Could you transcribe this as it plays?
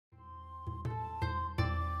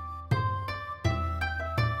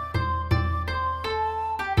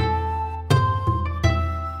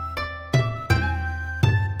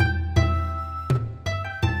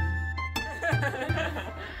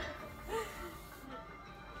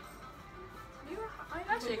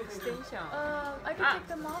extension. I can take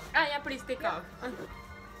them off. Ah, yeah, please take off.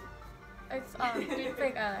 It's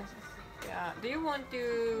fake eyelashes. Yeah. Do you want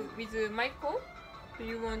to with Michael? Do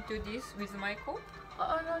you want to this with Michael?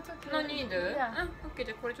 Oh no, it's okay. No need? Yeah. Okay,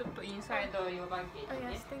 じゃあこれちょっと inside your baggage ね。 Oh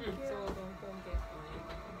yes, thank you. So don't forget.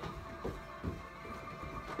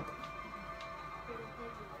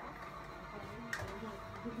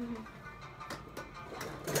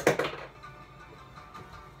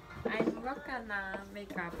 I'm Wakana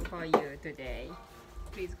makeup for you today.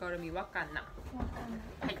 Please call me Wakana.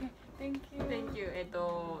 Okay, thank you. Thank you.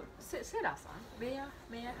 Sera-san, may I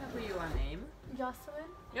have your name? Jocelyn?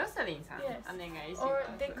 ヨセリンさん、 Yes. お願いします。 Or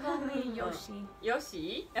they call me Yoshi. ヨ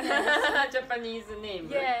シ？ ジャパニーズネーム。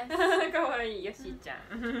 Yes. かわいい、ヨシちゃん。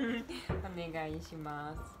お願いし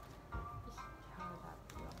ます。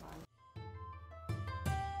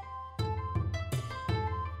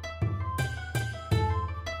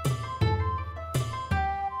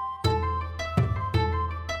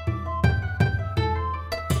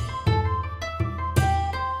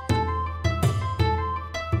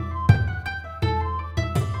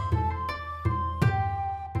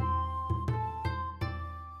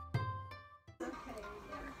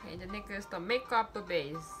The next makeup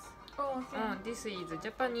base. Oh, okay. This is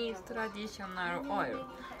Japanese traditional oil.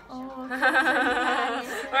 Oh,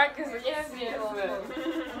 Wax, yes, yes.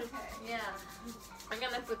 yeah. I'm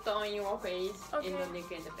gonna put on your face in the Okay.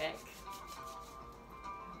 neck and the back.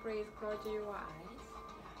 Please close your eyes.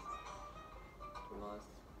 Close.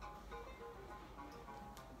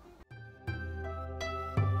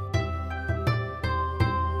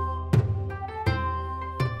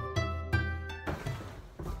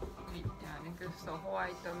 Next,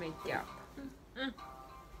 white makeup.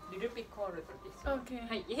 Little bit cold です。 Okay.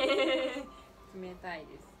 はい。冷たい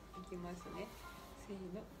です。いきますね。せー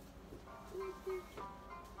の。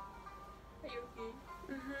はい、OK。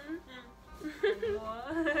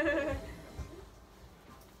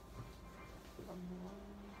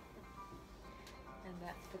And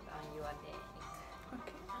that's put on your neck.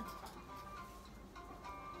 Okay.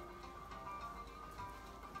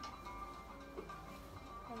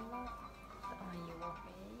 On your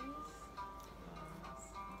face. Yes.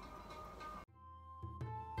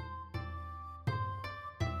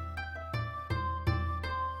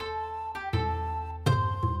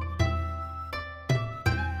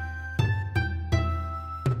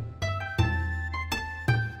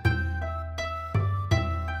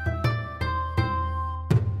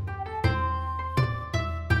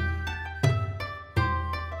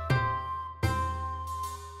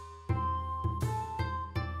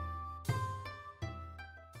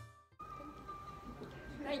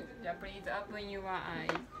 Right, please open your eyes.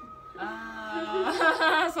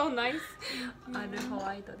 Ah, so nice. あるホ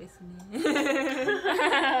ワイトですね。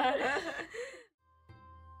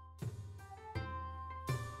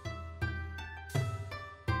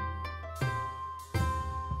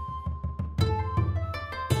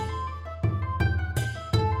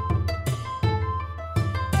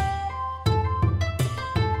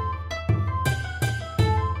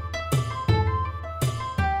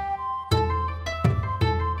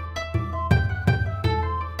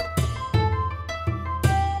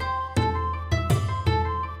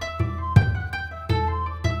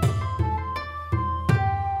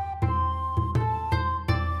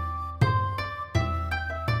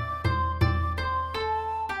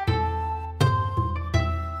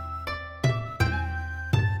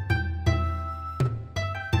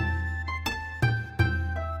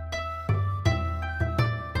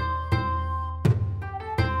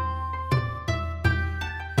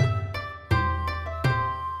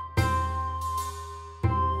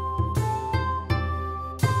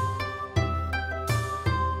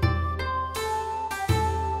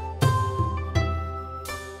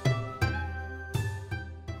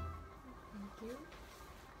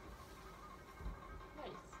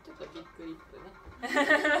ちょっとビッグリップね。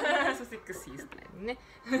そうセクシースタイルね。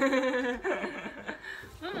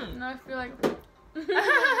Now I feel like. そう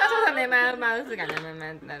だね、マウスがな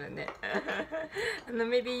るね。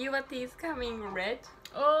Maybe your teeth coming red.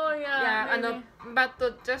 Oh yeah. Yeah, maybe.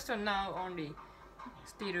 but just now only.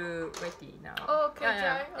 Still wetty now. Oh, okay,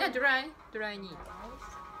 Yeah, dry? dry need.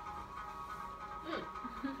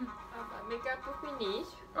 Makeup finish.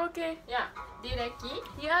 Okay. Yeah, do you like it?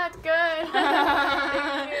 Yeah, it's good.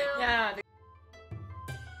 Thank you. Yeah.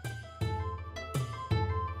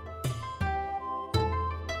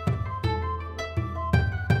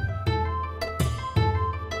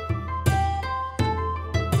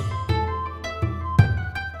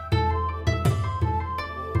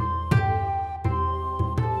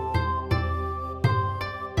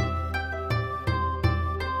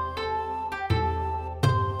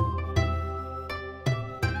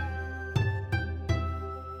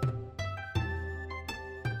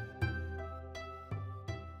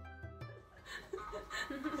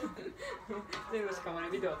 全部しかもね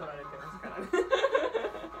ビデオ撮られてますからね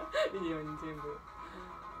ビデオに全部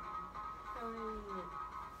かわいい。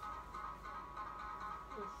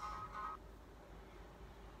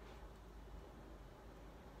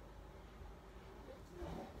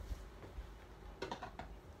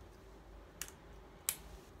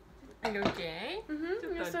Are you okay?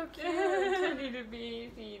 You're so cute. A little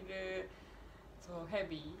bit feel so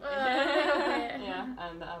heavy. Okay. Yeah,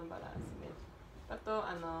 and unbalanced ね。あと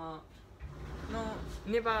no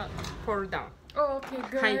never fall down. Oh, okay,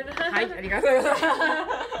 good. はいはいありがとうございます。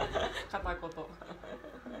片言。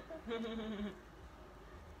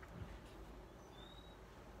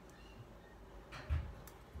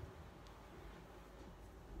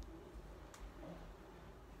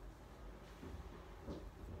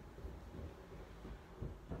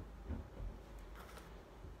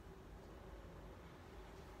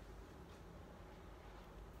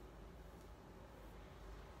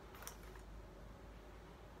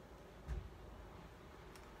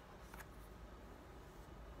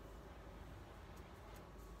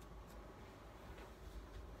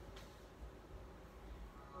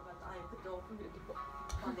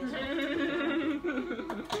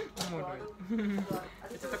おもろい。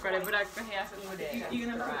ちょっとこれブラックヘアスプレー。You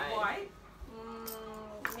gonna put white?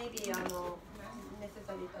 Maybe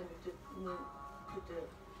necessary time to put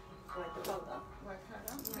white powder. White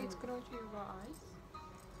powder? Please close your eyes.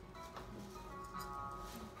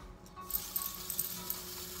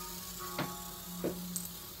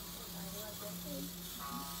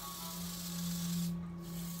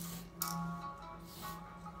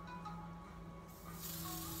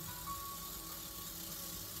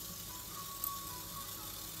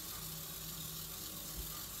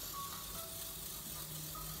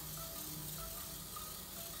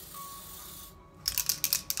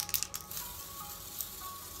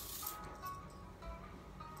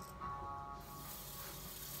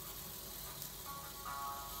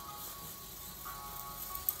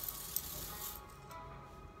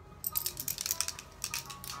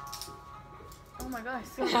 Oh my gosh,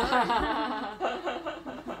 so good.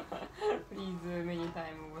 Please many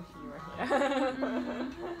time wash your hair.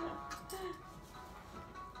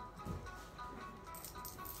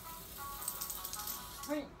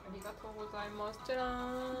 はい、ありがとうございます。じゃらー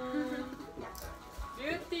ん。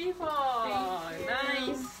Beautiful.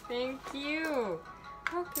 Nice. Thank you.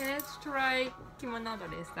 Okay, let's try kimono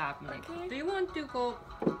dress up next. Okay. Do you want to go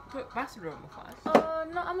to bathroom first?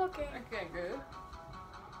 No, I'm okay. Okay, good.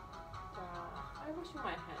 I wash my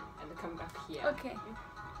hand and come back here. Okay.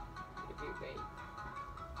 If you wait.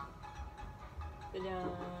 じゃじゃ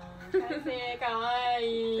ーん。完成かわいい。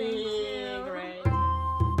 Thank you. Great.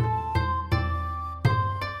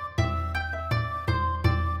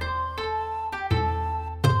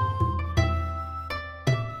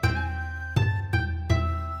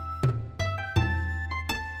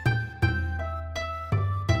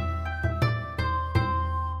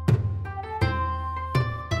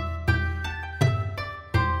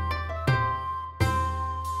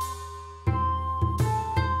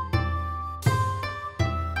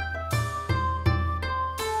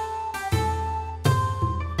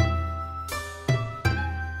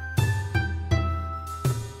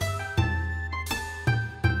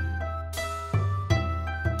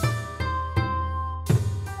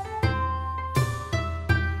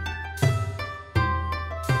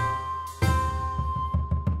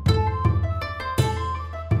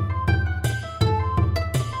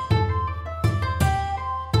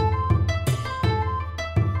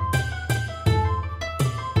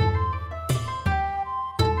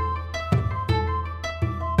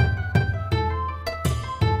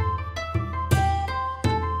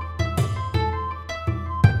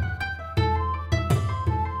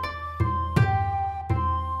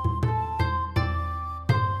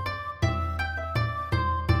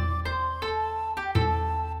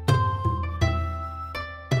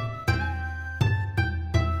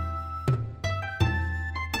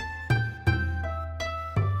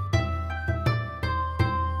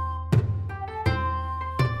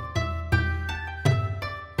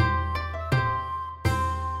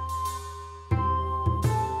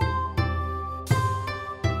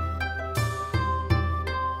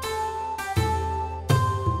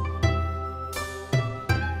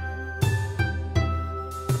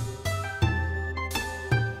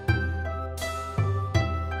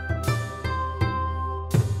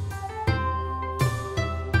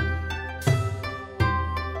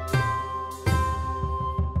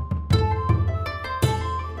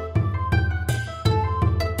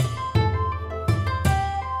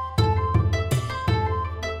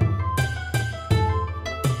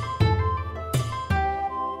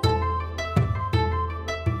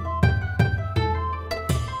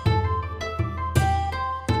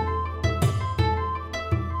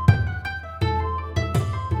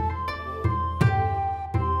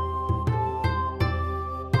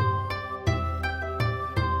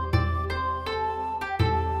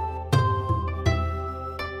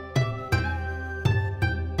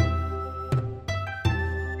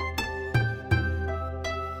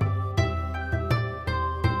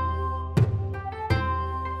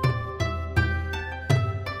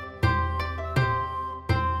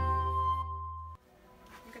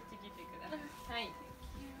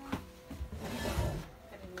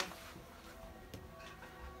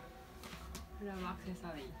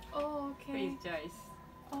 accessory. Oh, okay. Please choice.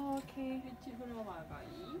 Oh, okay. which フロアがい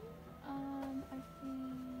い I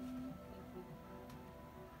think.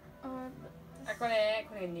 あ、こ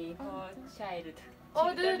れにチャイルド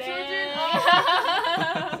Oh, the children. Oh.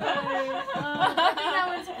 Sorry. I think that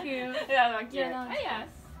one's cute. Yeah, that one cute. Yeah, that one's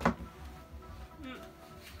Yes.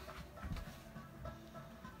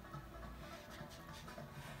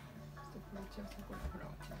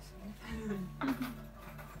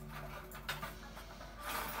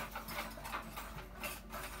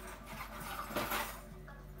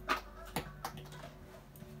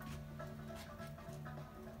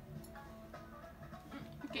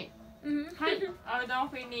 はい、アウト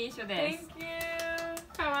フィニッシュです。 Thank you.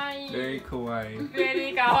 かわいい。 Very kawaii.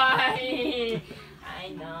 Very かわいい。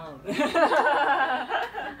I know. Okay,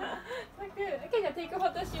じゃあtake a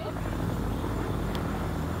photo shoot.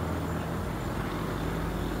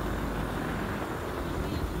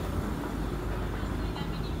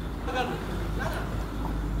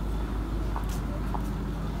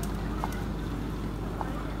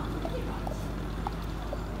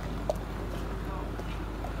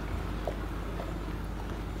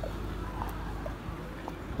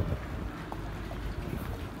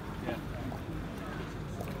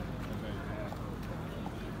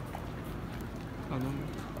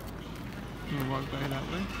 You wanna walk by that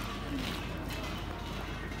way?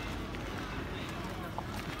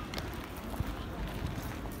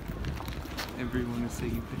 Everyone is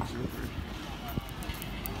taking pictures of her.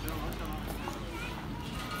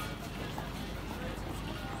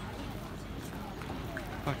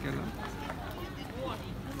 Pakela.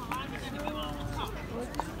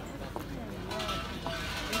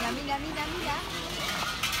 Mira.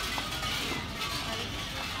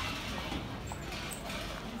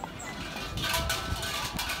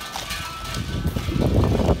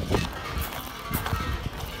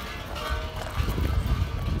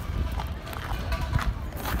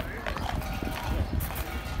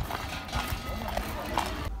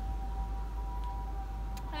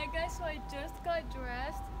 Hi guys, so I just got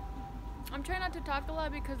dressed. I'm trying not to talk a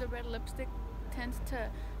lot because the red lipstick tends to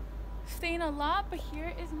stain a lot, but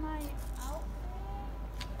here is my outfit.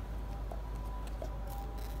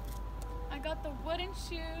 I got the wooden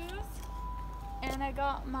shoes and I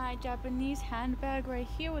got my Japanese handbag right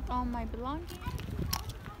here with all my belongings.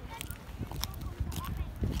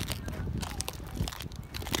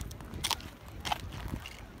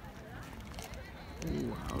 Oh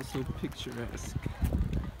wow, so picturesque.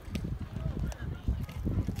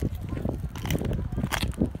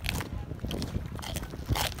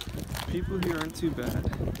 People here aren't too bad,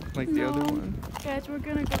 like the other one. Guys, we're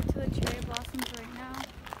gonna go to the cherry blossoms right now.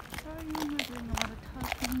 Sorry, I'm not doing a lot of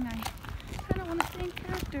talking. I kind of want to stay in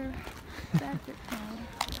character. That's it now.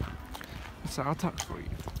 So I'll talk for you.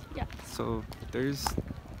 Yeah. So there's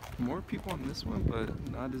more people on this one, but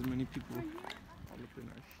not as many people all up in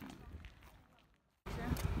our sheet.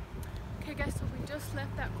 Okay guys, so we just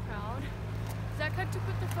left that crowd. Zach had to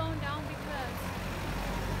put the phone down because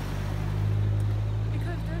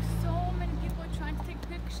there's so many people trying to take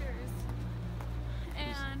pictures.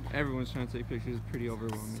 And Everyone's trying to take pictures, it's pretty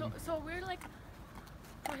overwhelming. so we're like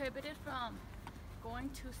prohibited from going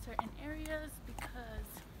to certain areas because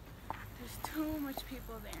there's too much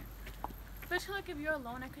people there. Especially like if you're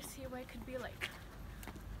alone, I could see why it could be like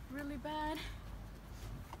really bad.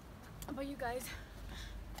 But you guys,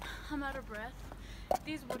 I'm out of breath.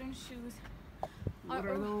 These wooden shoes What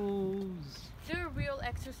are those? they're real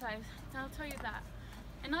exercise, I'll tell you that.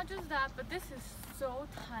 And not just that, but this is so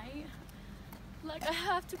tight. Like I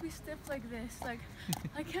have to be stiff like this. Like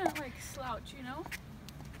I can't like slouch, you know?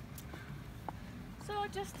 So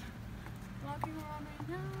just walking around right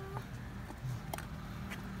now.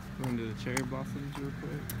 Going to the cherry blossoms real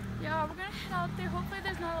quick. Yeah, we're gonna head out there. Hopefully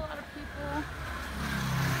there's not a lot of people.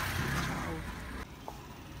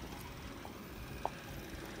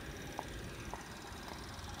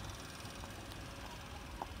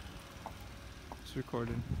 It's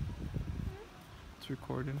recording. It's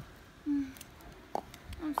recording.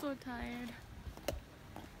 I'm so tired.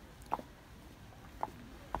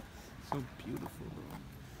 So beautiful though.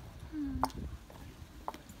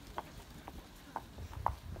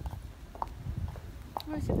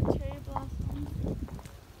 I see the cherry blossoms.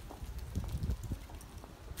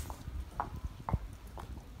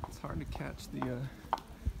 It's hard to catch the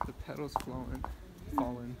petals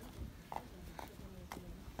falling.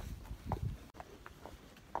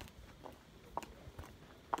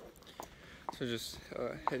 So just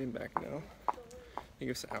heading back now. I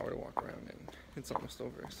think it's an hour to walk around and it's almost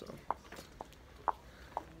over, so